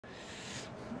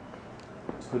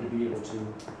good to be able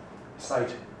to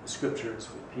cite scriptures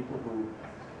with people who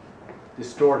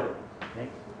distort it. Okay?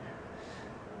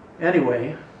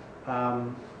 Anyway,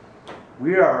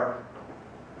 we are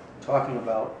talking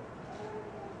about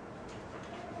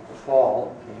the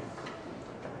fall.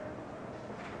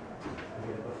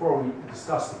 Okay, before we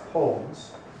discuss the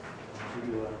poems, I'll give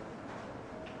you a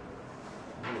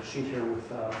little sheet here with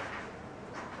a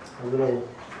little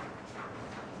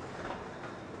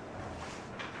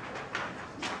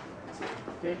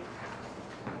okay.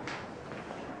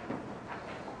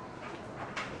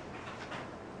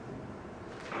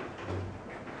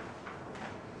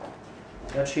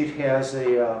 That sheet has it's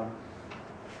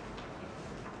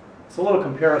a little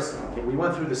comparison. Okay, we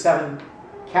went through the 7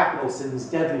 capital sins,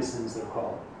 deadly sins they're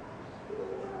called.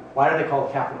 Why are they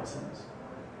called capital sins?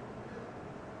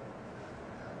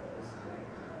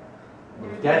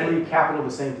 Deadly, capital,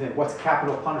 the same thing. What's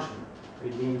capital punishment?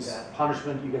 It means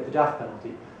punishment, you get the death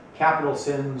penalty. Capital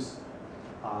sins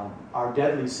are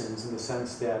deadly sins in the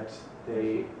sense that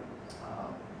they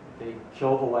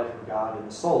kill the life of God in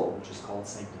the soul, which is called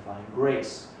sanctifying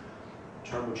grace, a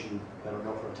term which you better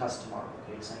know for a test tomorrow.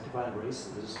 Okay, sanctifying grace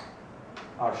is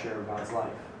our share of God's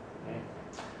life. Okay?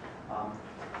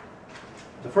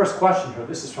 The first question here,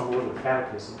 this is from a little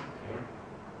catechism, okay,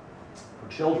 for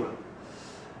children,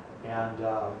 and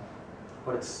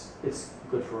but it's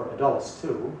good for adults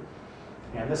too.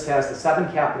 And this has the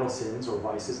 7 capital sins or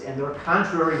vices and their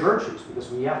contrary virtues, because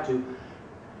we have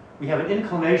an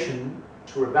inclination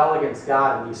to rebel against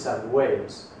God in these 7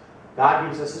 ways. God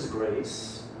gives us His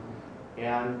grace,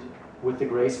 and with the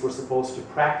grace we're supposed to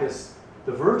practice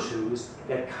the virtues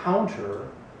that counter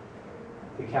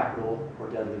the capital or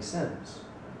deadly sins.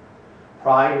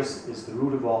 Pride is the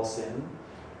root of all sin.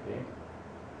 Okay?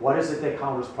 What is it that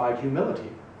counters pride?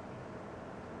 Humility.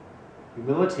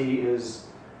 Humility is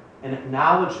an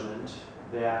acknowledgement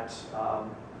that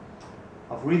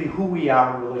of really who we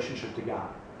are in relationship to God.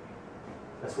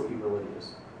 That's what humility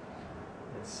is.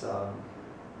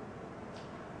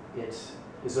 It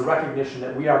is a recognition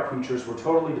that we are creatures. We're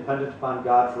totally dependent upon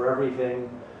God for everything.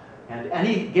 And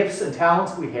any gifts and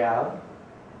talents we have,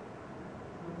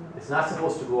 it's not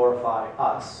supposed to glorify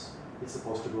us. It's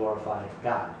supposed to glorify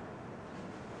God.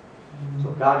 So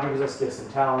if God gives us gifts and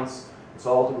talents, it's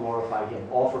all to glorify Him,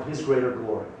 all for His greater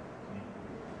glory.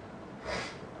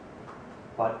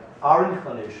 But our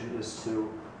inclination is to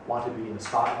want to be in the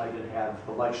spotlight and have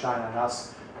the light shine on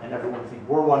us and everyone think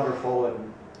we're wonderful,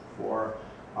 and for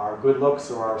our good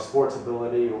looks or our sports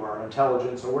ability or our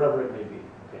intelligence or whatever it may be.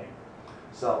 Okay,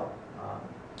 so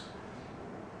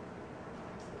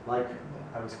like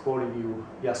I was quoting you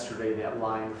yesterday, that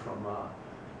line from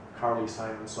Carly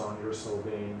Simon's song, "You're So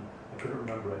Vain." I couldn't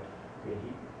remember it. Okay,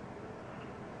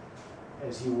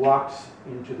 as you walked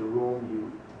into the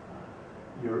room,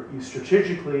 you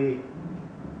strategically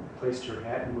placed your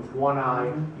head, and with one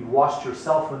eye, you watched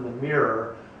yourself in the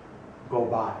mirror go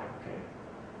by. Okay,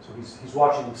 so he's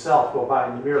watching himself go by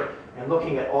in the mirror and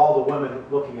looking at all the women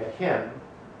looking at him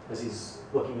as he's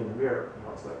looking in the mirror. You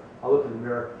know, it's like, I look in the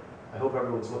mirror, I hope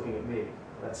everyone's looking at me.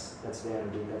 That's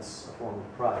vanity. That's a form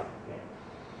of pride. Okay.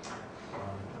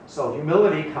 So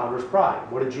humility counters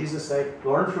pride. What did Jesus say?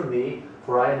 "Learn from me,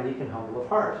 for I am meek and humble of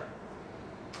heart."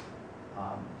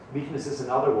 Meekness is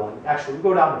another one. Actually, we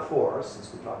go down to 4 since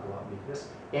we talked about meekness.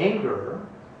 Anger,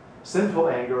 sinful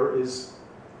anger, is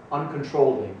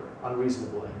uncontrolled anger,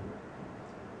 unreasonable anger.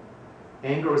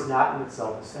 Anger is not in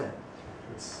itself a sin.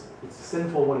 It's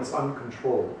sinful when it's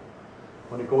uncontrolled,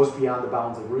 when it goes beyond the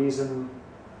bounds of reason,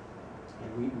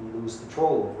 and we lose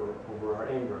control over our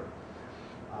anger.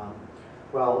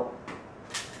 Well,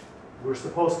 we're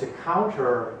supposed to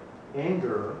counter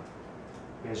anger,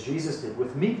 as Jesus did,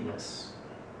 with meekness.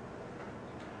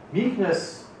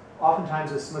 Meekness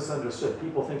oftentimes is misunderstood.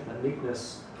 People think that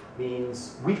meekness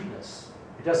means weakness.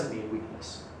 It doesn't mean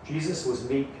weakness. Jesus was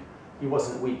meek. He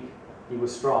wasn't weak. He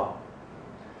was strong.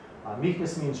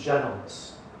 Meekness means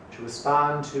gentleness, to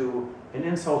respond to an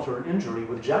insult or an injury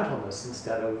with gentleness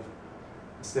instead of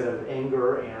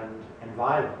anger and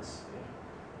violence.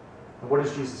 And what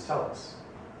does Jesus tell us?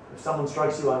 If someone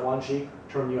strikes you on one cheek,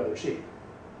 turn the other cheek.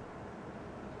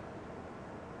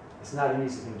 It's not an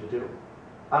easy thing to do.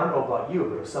 I don't know about you,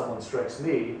 but if someone strikes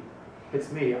me,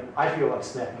 hits me, I feel like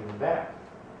smacking them back.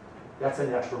 That's a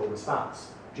natural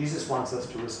response. Jesus wants us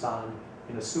to respond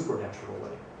in a supernatural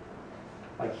way,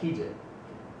 like He did.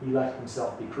 He let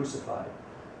Himself be crucified.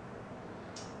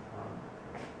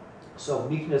 So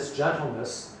meekness,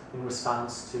 gentleness in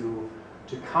response to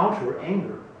counter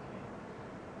anger.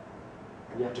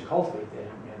 You have to cultivate that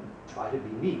and try to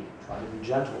be meek, try to be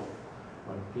gentle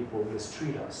when people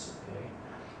mistreat us. Okay?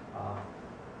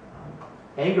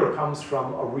 Anger comes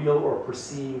from a real or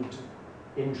perceived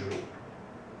injury,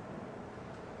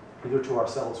 either to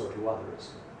ourselves or to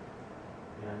others.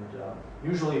 And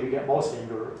usually we get most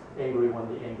angry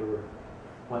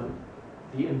when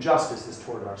the injustice is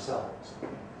toward ourselves. You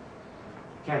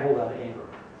can't hold on to anger.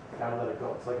 You gotta let it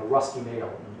go. It's like a rusty nail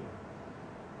in you.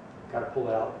 You gotta pull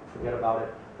it out, forget about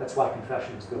it. That's why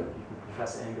confession is good. You can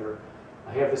confess anger.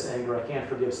 I have this anger, I can't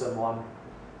forgive someone.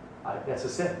 That's a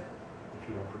sin if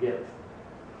you don't forgive.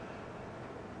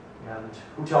 And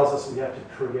who tells us we have to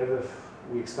forgive if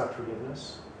we expect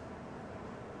forgiveness?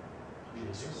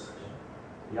 Jesus.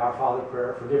 The Our Father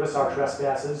prayer, forgive us our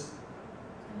trespasses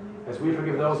as we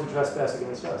forgive those who trespass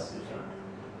against us.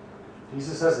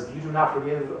 Jesus says, if you do not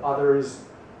forgive others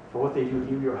for what they do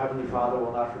to you, your heavenly Father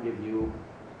will not forgive you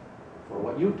for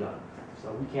what you've done.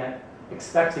 So we can't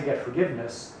expect to get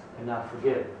forgiveness and not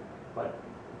forgive. But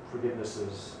forgiveness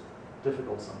is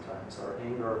difficult sometimes. Our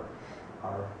anger,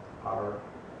 our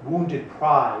wounded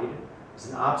pride is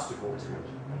an obstacle to it.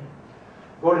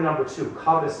 Go to number 2,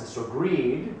 covetousness or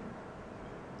greed.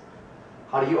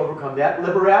 How do you overcome that?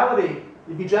 Liberality.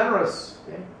 You be generous.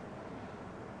 Okay?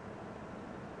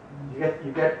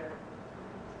 You get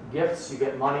gifts, you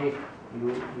get money,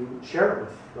 you share it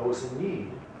with those in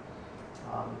need.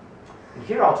 And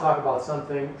here I'll talk about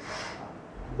something,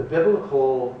 the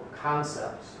biblical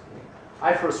concepts.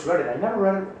 I first read it. I never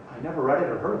read it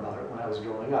or heard about it when I was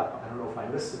growing up. I don't know if I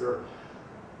missed it or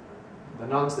the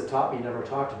nuns that taught me never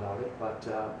talked about it, but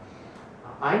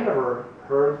I never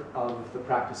heard of the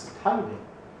practice of tithing.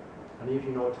 Any of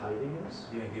you know what tithing is?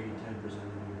 Yeah, giving 10% of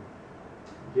your...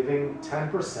 Giving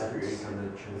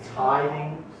 10%,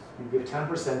 tithing, you give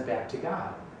 10% back to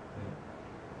God.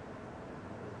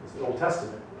 The Old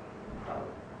Testament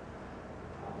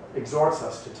exhorts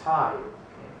us to tithe.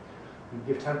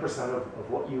 You give 10% of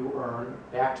what you earn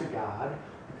back to God.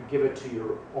 You could give it to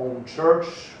your own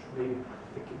church.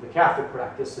 The Catholic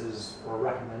practice is, or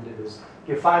recommended is,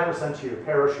 give 5% to your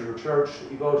parish or your church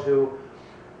that you go to,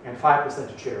 and 5%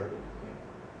 to charity.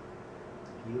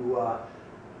 You,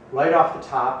 right off the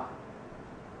top,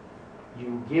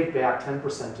 you give back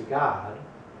 10% to God,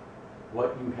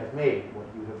 what you have made, what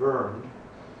you have earned,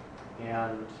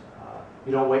 and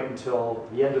you don't wait until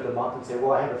the end of the month and say,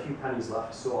 well, I have a few pennies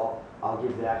left, so I'll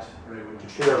give that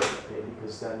to charity, okay?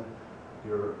 Because then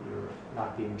you're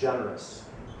not being generous.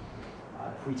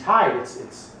 If we tithe,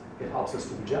 it helps us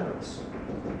to be generous.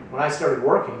 When I started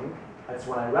working, that's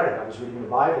when I read it. I was reading the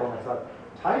Bible and I thought,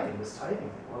 tithing,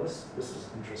 well, this is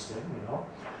interesting, you know.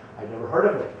 I'd never heard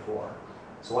of it before.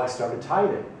 So I started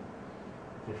tithing.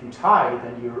 If you tithe,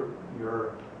 then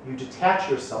you detach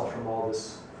yourself from all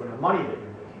this, from the money that you're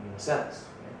making, in a sense.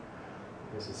 Okay?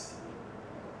 Because it's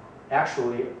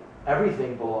actually,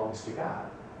 everything belongs to God,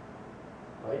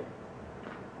 right?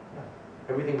 Yeah.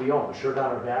 Everything we own, the shirt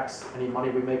on our backs, any money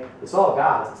we make, it's all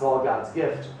God's. It's all God's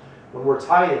gift. When we're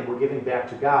tithing, we're giving back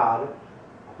to God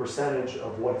a percentage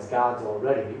of what is God's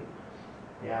already,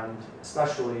 and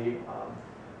especially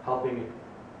helping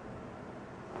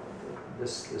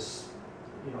this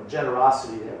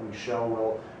generosity that we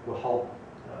show will help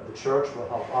the church, will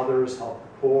help others, help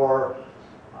the poor,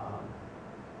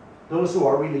 those who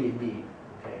are really in need.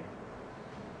 Okay.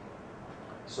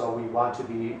 So we want to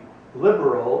be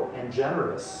liberal and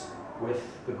generous with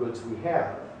the goods we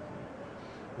have,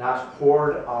 not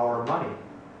hoard our money.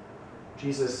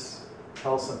 Jesus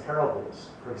tells some parables.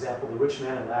 For example, the rich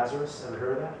man and Lazarus. Ever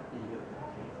heard of that? Yeah.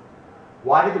 Okay.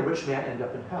 Why did the rich man end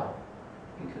up in hell?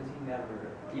 Because he never,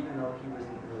 even though he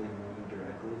wasn't really mean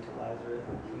directly to Lazarus,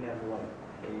 he never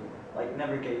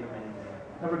never gave him anything.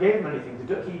 Never gave him anything.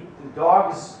 The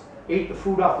dogs ate the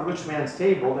food off the rich man's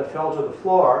table that fell to the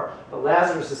floor, but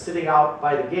Lazarus is sitting out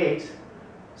by the gate,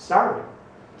 starving.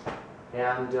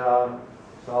 And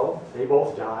so they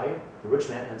both die. The rich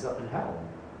man ends up in hell.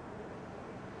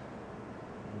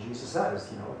 And Jesus says,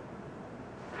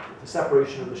 the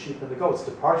separation of the sheep and the goats,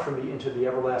 depart from me into the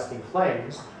everlasting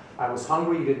flames. I was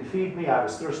hungry, you didn't feed me. I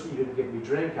was thirsty, you didn't give me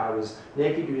drink. I was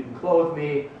naked, you didn't clothe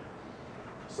me.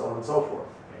 So on and so forth.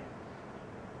 Okay?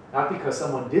 Not because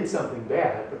someone did something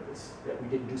bad, but that we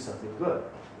didn't do something good.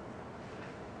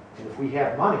 And if we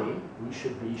have money, we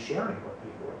should be sharing with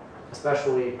people,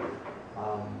 especially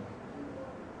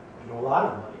a lot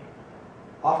of money.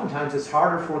 Oftentimes it's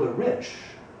harder for the rich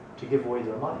to give away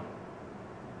their money,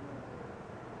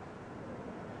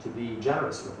 to be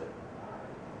generous with it.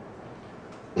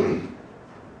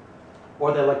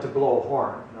 Or they like to blow a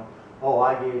horn. Oh,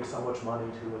 I gave so much money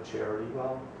to a charity.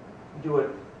 Well, you do it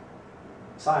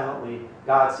silently.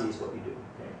 God sees what you do.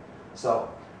 Okay? So,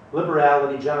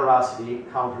 liberality, generosity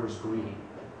counters greed,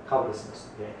 covetousness.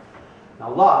 Okay?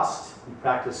 Now lust, we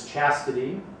practice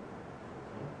chastity.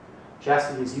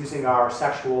 Chastity is using our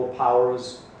sexual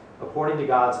powers according to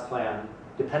God's plan,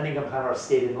 depending upon our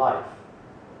state in life.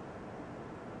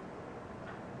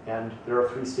 And there are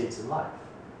 3 states in life.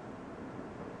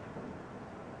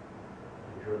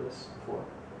 Have you heard this before?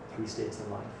 3 states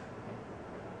in life. Okay.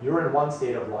 You're in one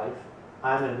state of life,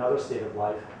 I'm in another state of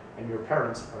life, and your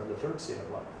parents are in the 3rd state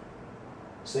of life.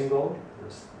 Single,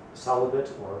 there's celibate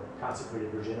or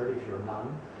consecrated virginity if you're a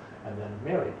nun, and then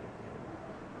married.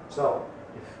 So,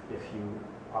 if you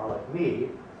are like me,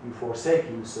 you forsake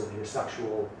use of your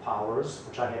sexual powers,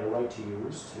 which I had a right to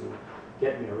use to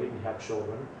get married and have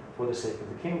children for the sake of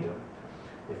the kingdom.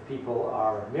 If people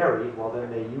are married, well then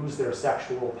they use their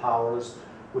sexual powers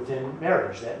within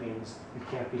marriage. That means you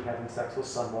can't be having sex with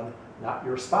someone not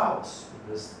your spouse,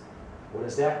 because what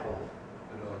is that called?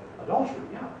 Adultery,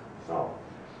 yeah. So,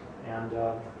 and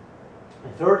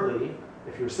thirdly,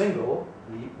 if you're single,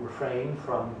 we refrain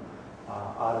from,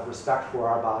 out of respect for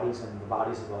our bodies and the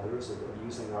bodies of others, of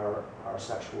using our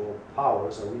sexual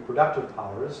powers, our reproductive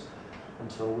powers,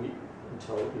 until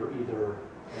you're either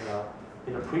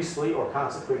in a priestly or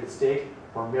consecrated state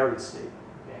or married state.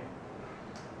 Okay?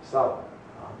 So,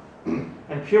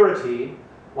 and purity,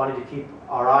 wanting to keep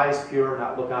our eyes pure,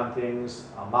 not look on things,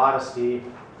 modesty,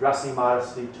 dressing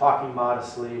modestly, talking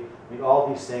modestly. I mean, all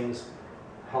these things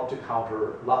help to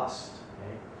counter lust,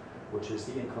 okay? Which is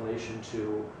the inclination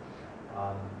to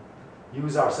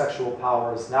use our sexual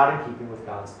powers not in keeping with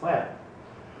God's plan,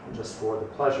 just for the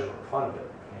pleasure or fun of it.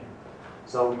 Okay?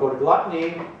 So we go to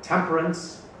gluttony,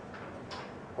 temperance,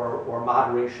 or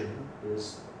moderation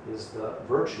is the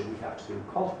virtue we have to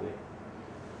cultivate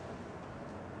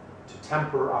to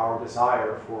temper our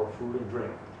desire for food and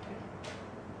drink. Okay?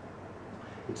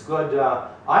 It's good.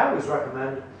 I always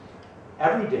recommend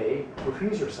every day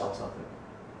refuse yourself something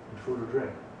in food or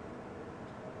drink.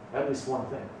 At least one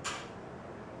thing.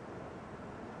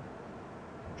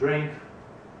 Drink,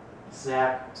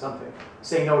 snack, something.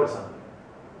 Say no to something.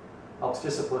 Helps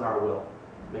discipline our will.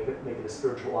 Make it a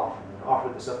spiritual offering.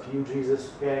 Offer this up to you,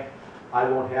 Jesus. Okay, I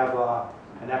won't have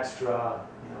an extra,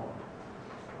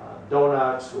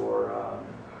 donut or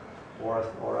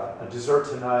a dessert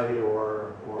tonight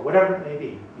or whatever it may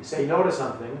be. You say no to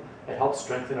something. It helps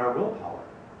strengthen our willpower.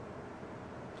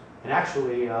 And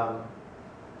actually,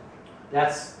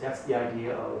 that's the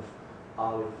idea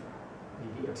of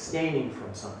the abstaining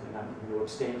from something. You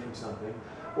abstain from something,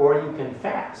 or you can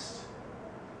fast.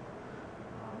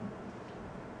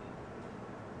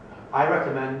 I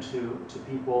recommend to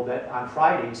people that on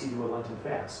Fridays you do a Lenten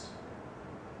fast.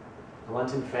 A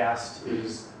Lenten fast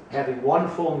is having one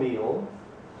full meal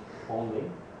only.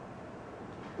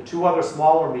 The 2 other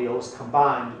smaller meals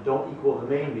combined don't equal the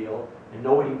main meal, and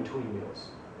no eating between meals.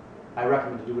 I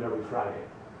recommend to do it every Friday.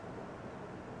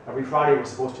 Every Friday we're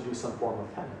supposed to do some form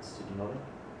of penance. Did you know that?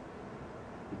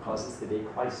 Because it's the day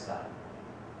Christ died.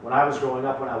 When I was growing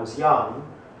up, when I was young,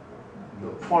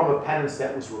 the form of penance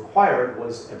that was required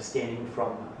was abstaining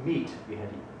from meat. We had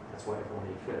to eat. That's why everyone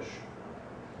ate fish.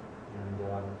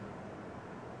 And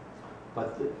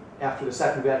but after the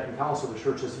Second Vatican Council, the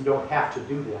Church says you don't have to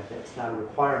do that. That's not a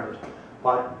requirement.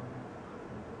 But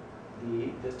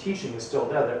the teaching is still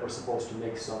there that we're supposed to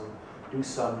do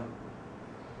some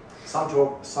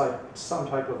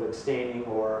type of abstaining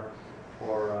or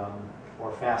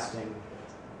fasting.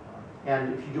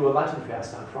 And if you do a Lenten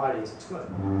fast on Fridays, it's good.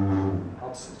 It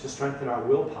helps to strengthen our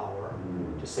willpower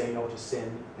to say no to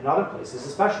sin in other places,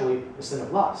 especially the sin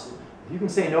of lust. If you can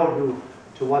say no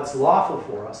to what's lawful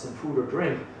for us in food or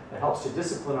drink, it helps to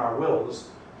discipline our wills,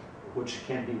 which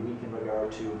can be weak in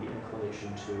regard to the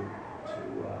inclination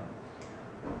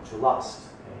to lust.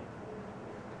 Okay?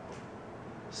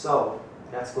 So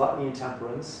that's gluttony and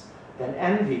temperance. Then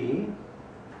envy.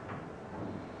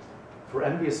 For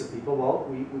envious of people, well,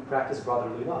 we practice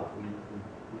brotherly love.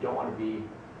 We don't want to be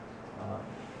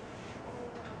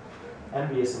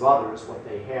envious of others, what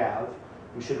they have.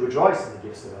 We should rejoice in the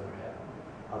gifts that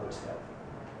others have.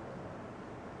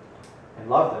 And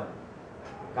love them.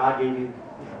 God gave you,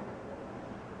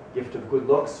 gift of good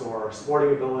looks or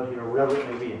sporting ability or whatever it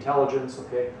may be, intelligence,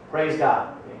 okay? Praise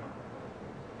God. Okay?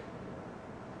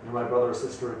 You're my brother or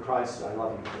sister in Christ, I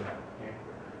love you for that. Okay?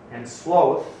 And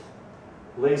sloth,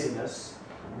 laziness,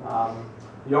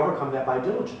 we overcome that by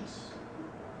diligence.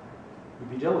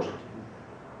 We be diligent.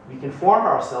 We can form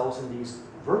ourselves in these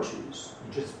virtues.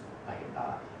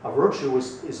 A virtue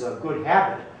is a good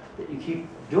habit that you keep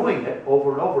doing it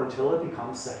over and over until it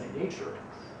becomes second nature.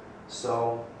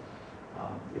 So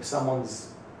if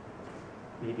someone's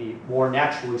maybe more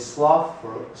naturally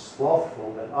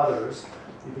slothful than others,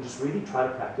 you can just really try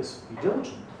to practice, be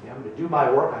diligent. Okay? I'm going to do my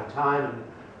work on time and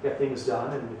get things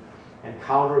done and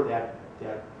counter that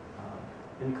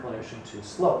inclination to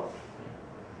sloth. Okay?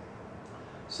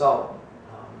 So,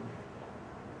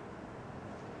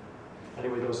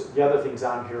 anyway, the other things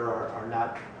on here are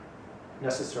not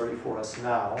necessary for us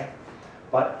now.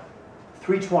 But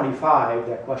 325,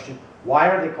 that question, why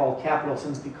are they called capital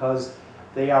sins? Because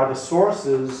they are the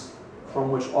sources from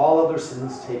which all other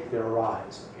sins take their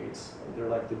rise. Okay? They're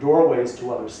like the doorways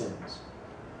to other sins.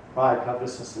 Pride,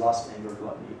 covetousness, lust, anger,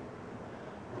 gluttony.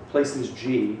 Replace these G,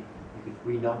 you could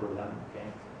renumber them. Okay?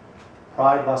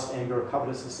 Pride, lust, anger,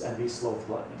 covetousness, envy, sloth,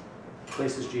 gluttony.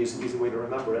 Replace this G is an easy way to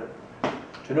remember it.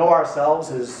 To know ourselves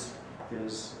is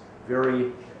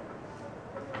very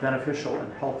beneficial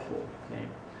and helpful. Okay?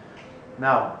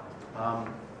 Now,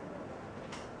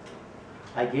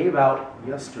 I gave out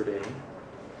yesterday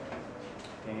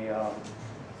a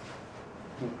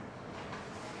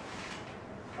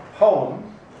poem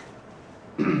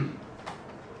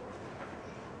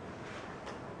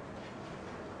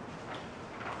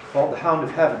called The Hound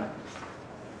of Heaven.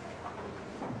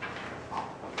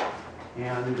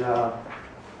 And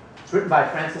it's written by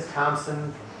Francis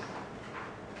Thompson.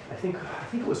 I think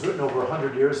it was written over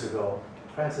 100 years ago.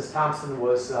 Francis Thompson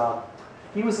was,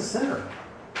 he was a sinner.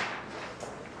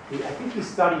 I think he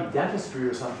studied dentistry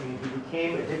or something, and he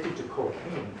became addicted to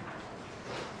cocaine.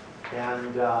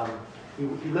 And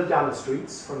he lived on the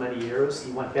streets for many years.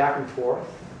 He went back and forth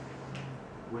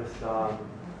with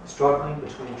struggling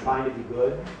between trying to be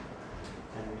good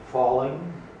and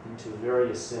falling into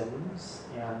various sins.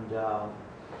 And The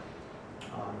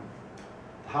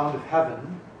Hound of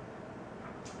Heaven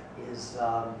is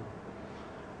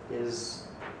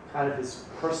kind of his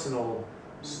personal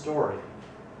story.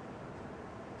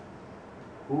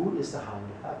 Who is the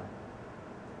Hound of Heaven?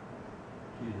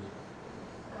 Jesus.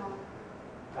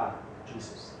 God,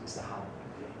 Jesus. He's the Hound.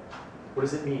 Okay. What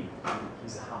does it mean?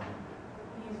 He's the Hound.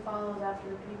 He follows after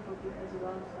the people because he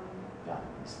loves them. Yeah,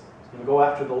 he's going to go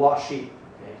after the lost sheep.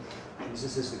 Okay.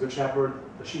 Jesus is the good shepherd.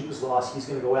 The sheep is lost. He's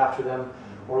going to go after them.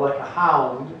 Or like a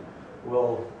hound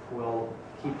will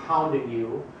keep hounding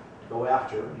you to go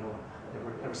after. You know,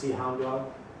 ever see a hound dog?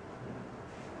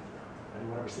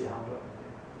 Anyone ever see a hound dog?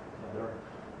 Yeah,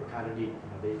 they're kind of neat. You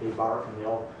know, they bark and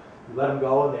you let them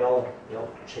go and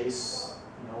they'll chase,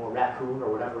 you know, a raccoon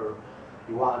or whatever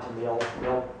you want, and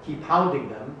they'll keep hounding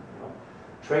them, you know,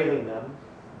 trailing them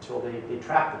until they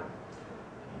trap them.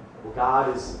 Well,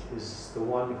 God is the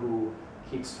one who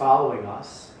keeps following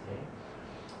us, okay?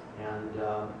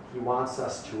 And he wants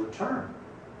us to return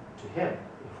to him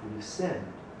if we've sinned.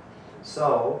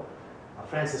 So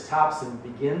Francis Thompson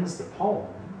begins the poem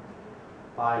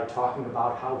by talking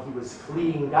about how he was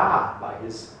fleeing God by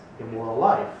his immoral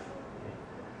life.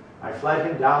 I fled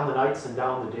him down the nights and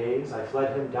down the days. I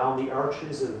fled him down the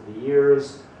arches of the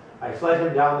years. I fled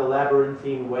him down the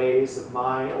labyrinthine ways of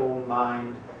my own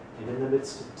mind. And in the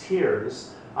midst of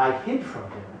tears, I hid from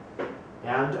him,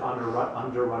 and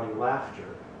under running laughter.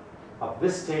 Up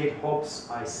Vistade hopes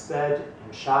I sped,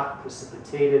 and shot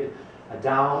precipitated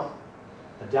adown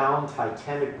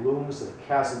titanic glooms of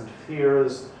chasmed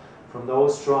fears from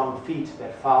those strong feet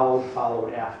that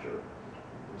followed after.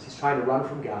 He's trying to run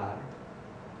from God.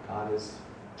 God is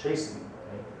chasing him.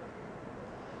 Right?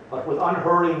 But with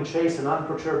unhurrying chase and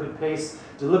unperturbed pace,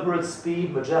 deliberate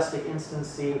speed, majestic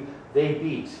instancy, they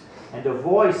beat. And a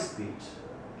voice beat,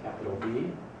 capital B, okay?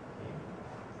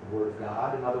 The word of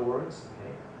God, in other words,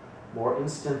 okay? More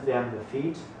instant than the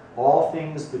feet, all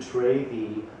things betray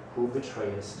thee, who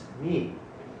betrayest me.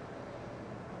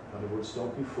 In other words,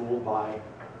 don't be fooled by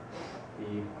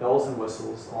the bells and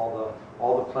whistles, all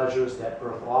the pleasures that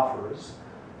earth offers,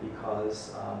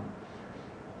 because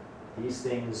these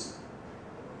things,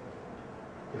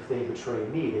 if they betray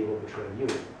me, they will betray you.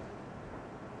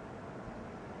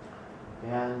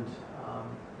 And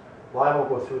well, I won't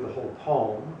go through the whole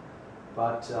poem,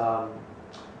 but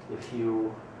if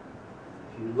you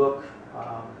look,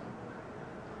 let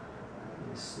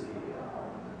me see.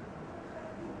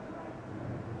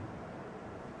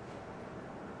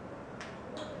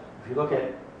 If you look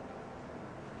at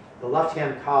the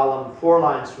left-hand column, 4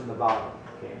 lines from the bottom,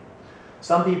 okay?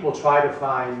 Some people try to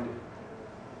find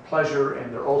pleasure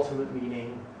and their ultimate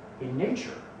meaning in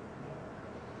nature.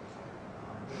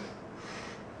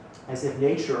 As if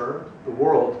nature, the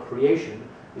world, creation,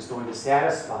 is going to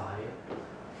satisfy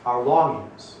our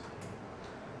longings.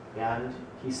 And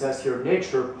he says here,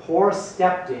 nature, poor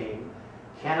step dame,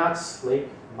 cannot slake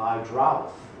my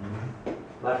drouth.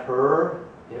 Let her,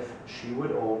 if she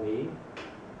would owe me,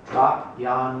 drop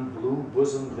yon blue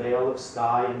bosom veil of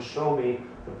sky and show me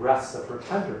the breaths of her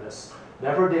tenderness,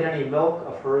 Never did any milk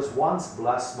of hers once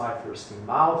bless my thirsty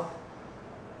mouth.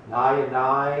 Nigh and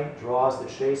nigh draws the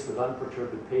chase with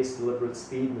unperturbed pace, deliberate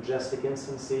speed, majestic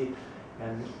instancy,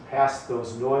 and past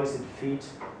those noised feet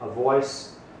a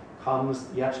voice comes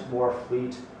yet more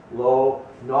fleet. Lo,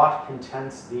 naught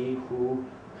contents thee who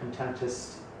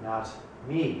contentest not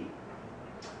me.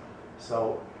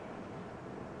 So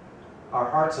our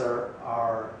hearts have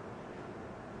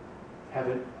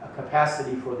a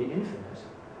capacity for the infinite,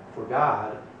 for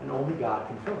God, and only God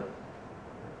can fill it.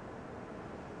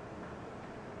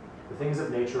 The things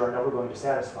of nature are never going to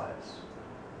satisfy us.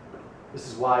 This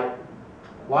is why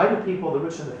do people, the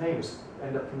rich and the famous,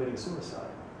 end up committing suicide?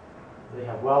 They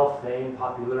have wealth, fame,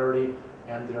 popularity,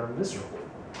 and they're miserable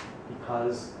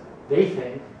because they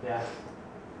think that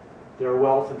their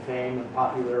wealth and fame and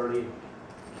popularity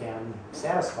can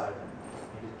satisfy them,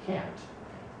 and it can't.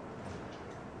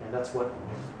 And that's what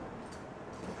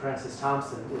Francis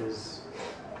Thompson is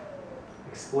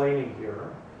explaining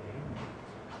here. Okay?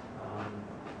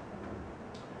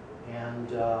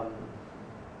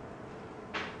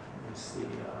 Let's see.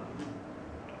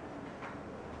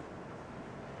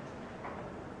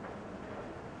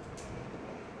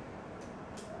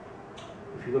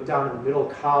 If you look down in the middle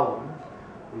column,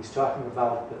 he's talking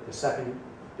about the second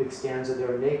big stanza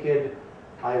there. Naked,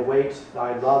 I wait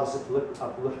thy love's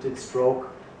uplifted stroke.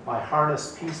 My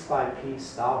harness piece by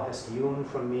piece thou hast hewn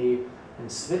from me,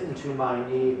 and smitten to my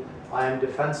knee. I am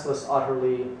defenseless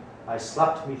utterly. I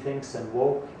slept methinks and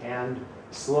woke, and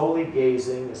slowly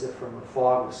gazing as if from a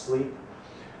fog of sleep,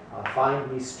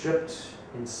 find me stripped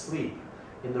in sleep.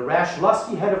 In the rash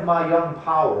lusty head of my young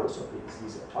powers, okay,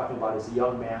 he's talking about as a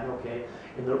young man, okay,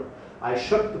 I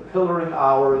shook the pillaring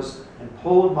hours and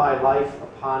pulled my life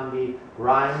upon me,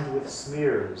 grimed with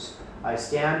smears. I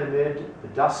stand amid the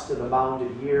dust of the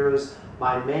mounded years.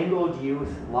 My mangled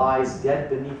youth lies dead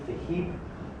beneath the heap.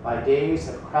 My days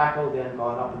have crackled and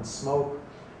gone up in smoke,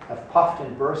 have puffed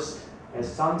and burst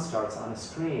as sun starts on a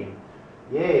stream.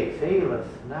 Yea, faileth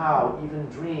now even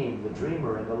dream, the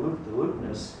dreamer and the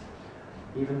luteness,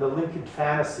 even the linked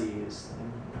fantasies,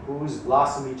 in whose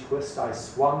blossomy twist I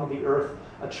swung the earth,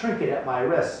 a trinket at my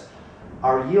wrist,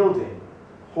 are yielding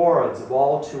hordes of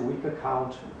all too weak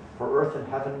account, for earth and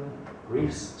heaven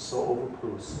griefs so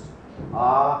overplussed.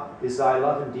 Ah, is thy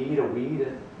love indeed a weed,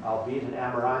 albeit an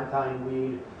amaranthine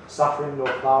weed, suffering no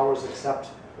flowers except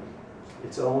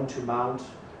its own to mount?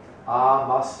 Ah,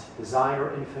 must,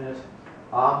 designer infinite,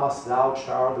 ah, must thou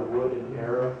char the wood in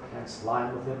air, canst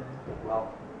line with it?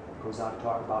 Well, it goes on to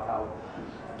talk about how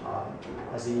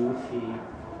as a youth he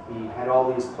had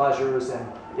all these pleasures and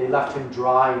they left him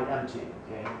dry and empty,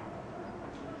 okay?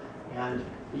 And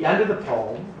the end of the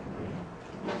poem,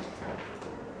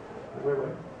 wait.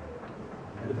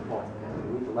 End of the poem,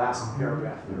 and read the last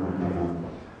paragraph there, okay?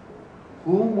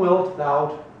 Whom wilt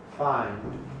thou find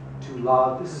to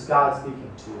love? This is God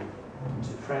speaking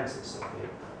to Francis, okay?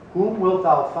 Whom wilt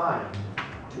thou find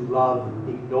to love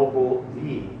ignoble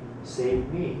thee,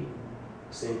 save me,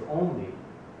 save only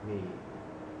me?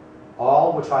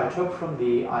 All which I took from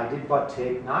thee I did but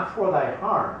take, not for thy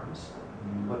harms,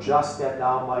 but just that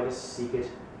thou mightest seek it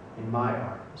in my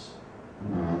arms.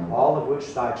 All of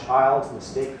which thy child's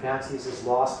mistake fancies is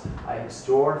lost, I have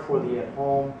stored for thee at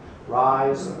home.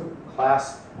 Rise,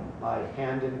 clasp my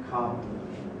hand and come.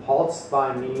 Halts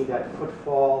by me that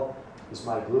footfall is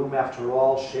my gloom after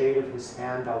all, shade of his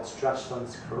hand outstretched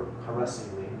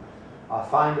caressingly.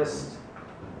 Fondest,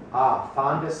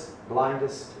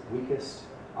 blindest, weakest,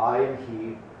 I am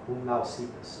he whom thou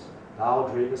seekest. Thou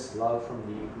dravest love from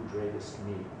thee who dravest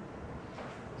me.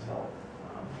 So,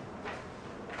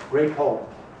 great poem,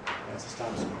 Francis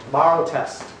Thompson. Tomorrow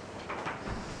test.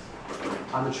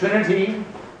 On the Trinity,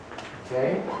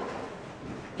 okay,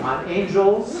 on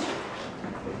angels,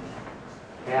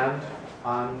 and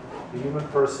on the human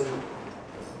person,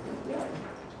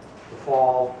 the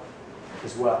fall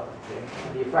as well, okay,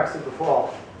 and the effects of the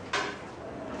fall.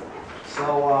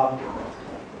 So,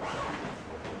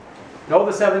 know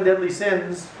the 7 deadly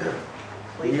sins,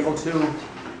 be able to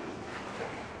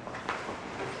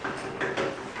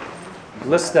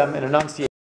list them and enunciate.